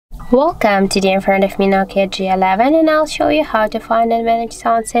Welcome to the in front of me Nokia G11, and I'll show you how to find and manage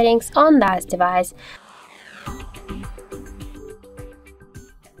sound settings on that device.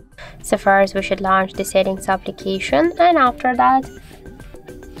 So first we should launch the settings application, and after that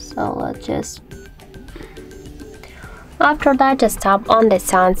just tap on the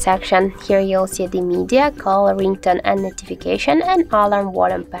sound section. Here you'll see the media, call, ringtone and notification and alarm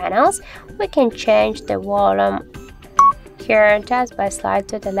volume panels. We can change the volume here just by slide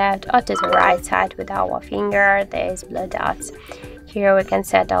to the left or to the right side with our finger. There is blue dots. Here we can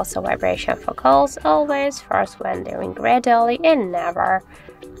set also vibration for calls, always first when they ring gradually and never.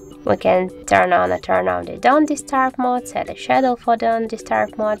 We can turn on or turn off the don't disturb mode, set a schedule for don't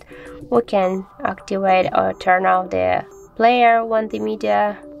disturb mode. We can activate or turn off the player when the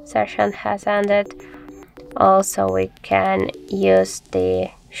media session has ended. Also we can use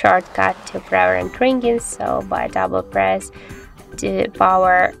the shortcut to prevent ringing, so by press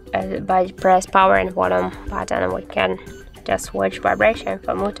power and volume button we can just switch vibration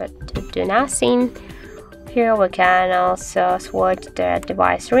from mute to do nothing. Here we can also switch the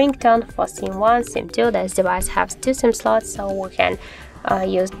device ringtone for SIM 1, SIM 2. This device has 2 SIM slots, so we can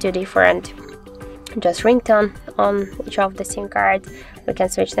use 2 different just ringtone on each of the SIM cards. We can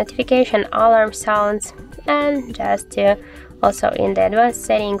switch notification, alarm sounds, and just to also in the advanced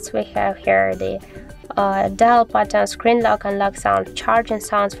settings we have here the dial button, screen lock and lock sound, charging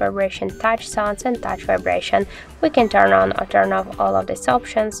sounds, vibration, touch sounds and touch vibration. We can turn on or turn off all of these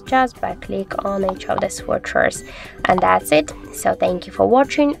options just by click on each of the switchers. And that's it. So thank you for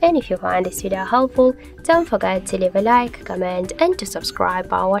watching, and if you find this video helpful, don't forget to leave a like, comment and to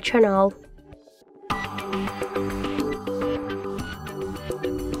subscribe our channel.